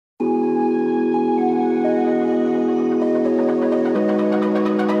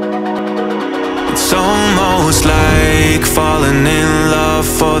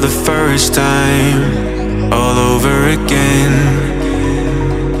first time, all over again.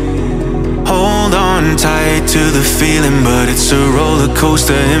 Hold on tight to the feeling, but it's a roller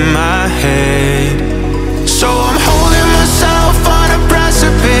coaster in my head. So I'm holding myself on a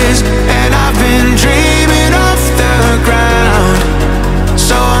precipice, and I've been dreaming off the ground.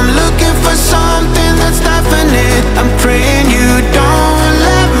 So I'm looking for something that's definite. I'm praying you don't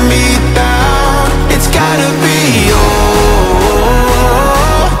let me down. It's gotta be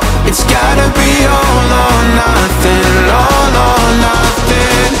it's gotta be all or nothing, all or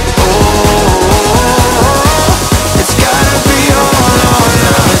nothing. Oh, it's gotta be all or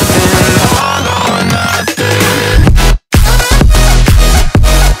nothing, all or nothing.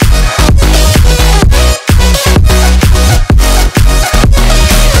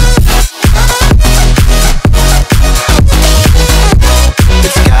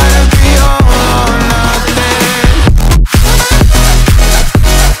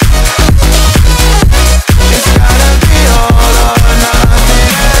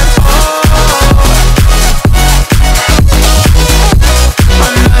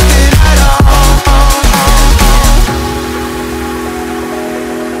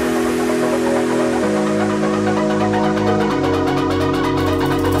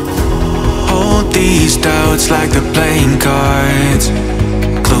 These doubts like they're playing cards,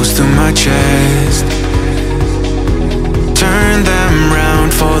 close to my chest. Turn them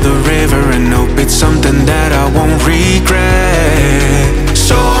round for the river and hope it's something that I won't regret.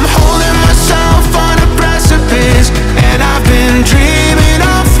 So I'm holding myself on a precipice, and I've been dreaming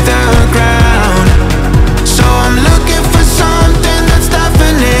off the ground. So I'm looking for something that's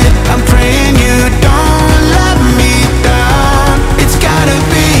definite. I'm praying you don't let me down. It's gotta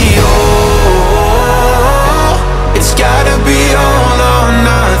be it's gotta be all or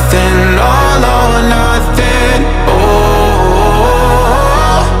nothing, all or nothing. Oh,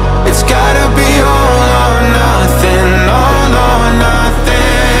 it's gotta be all or nothing, all or nothing.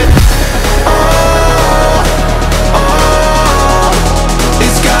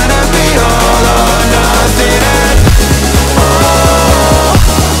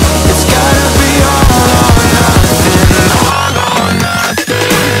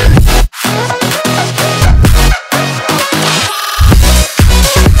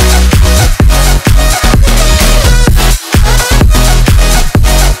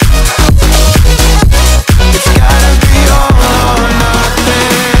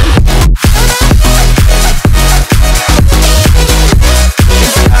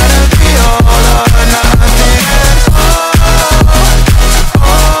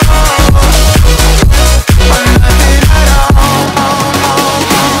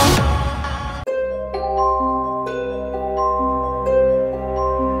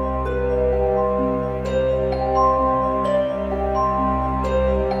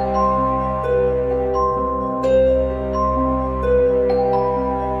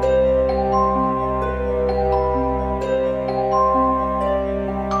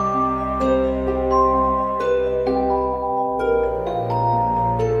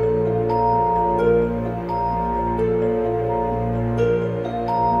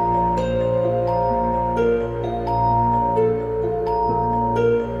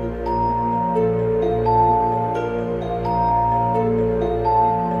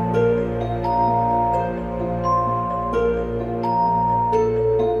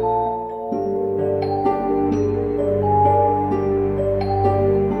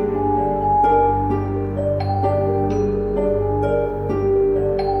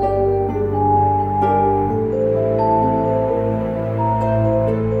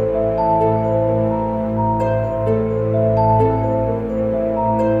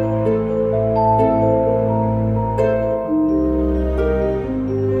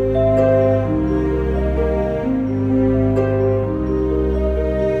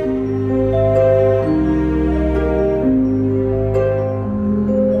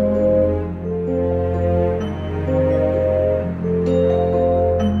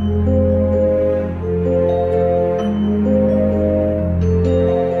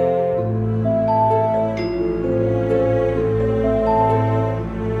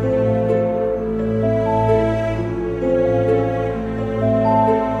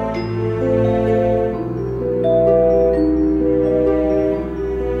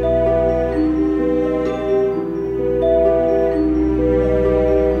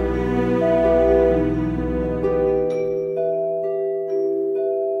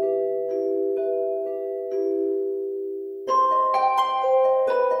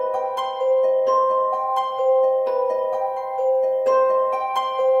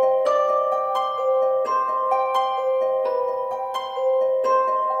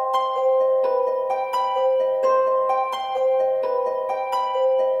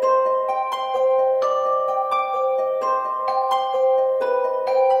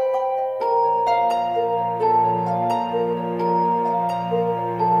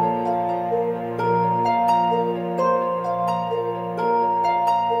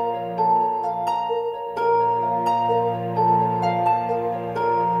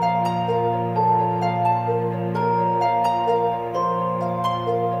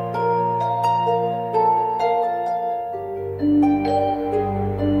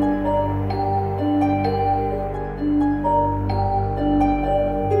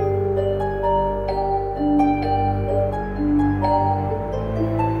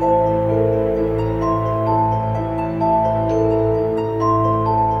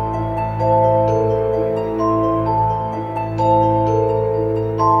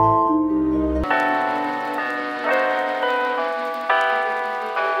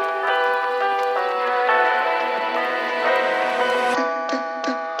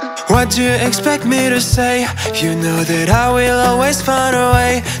 What do you expect me to say? You know that I will always find a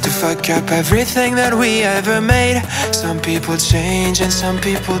way to fuck up everything that we ever made. Some people change and some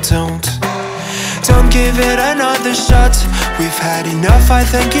people don't. Don't give it another shot. We've had enough, I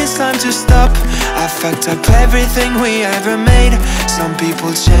think it's time to stop. I fucked up everything we ever made. Some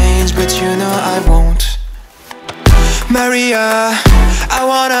people change, but you know I won't. Maria, I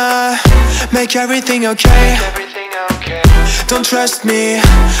wanna make everything okay. Don't trust me,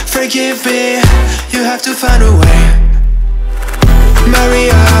 forgive me, you have to find a way.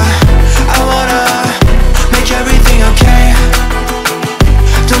 Maria, I wanna make everything okay.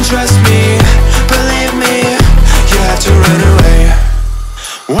 Don't trust me, believe me, you have to run away.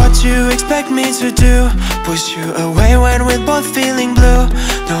 What you expect me to do? Push you away when we're both feeling blue.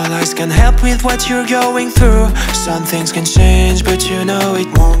 No lies can help with what you're going through. Some things can change, but you know it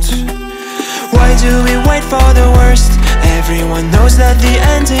won't. Why do we wait for the worst? Everyone knows that the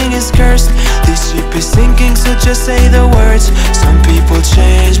ending is cursed. This ship is sinking, so just say the words. Some people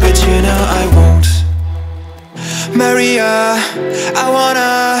change, but you know I won't. Maria, I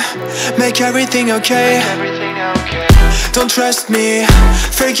wanna make everything okay. Don't trust me,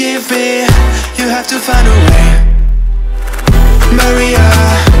 forgive me, you have to find a way. Maria,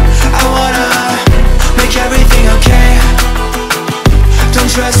 I wanna make everything okay. Don't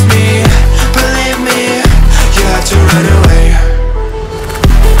trust me, believe me, you have to run away.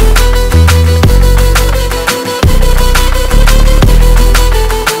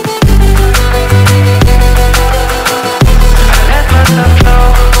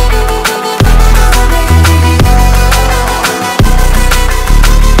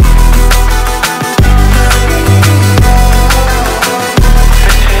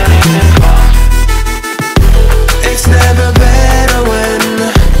 It's never better when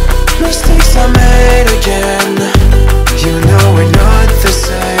mistakes are made again. You know we're not the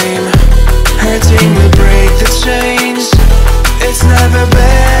same. Hurting will break the chains. It's never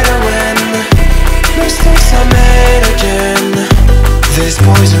better when mistakes are made again. There's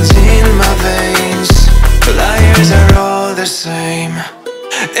poisons in my veins. Liars are all the same.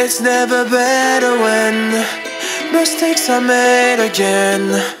 It's never better when mistakes are made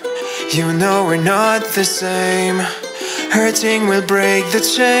again. You know we're not the same. Hurting will break the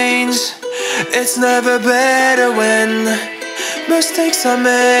chains. It's never better when mistakes are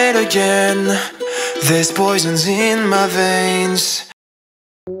made again. There's poisons in my veins.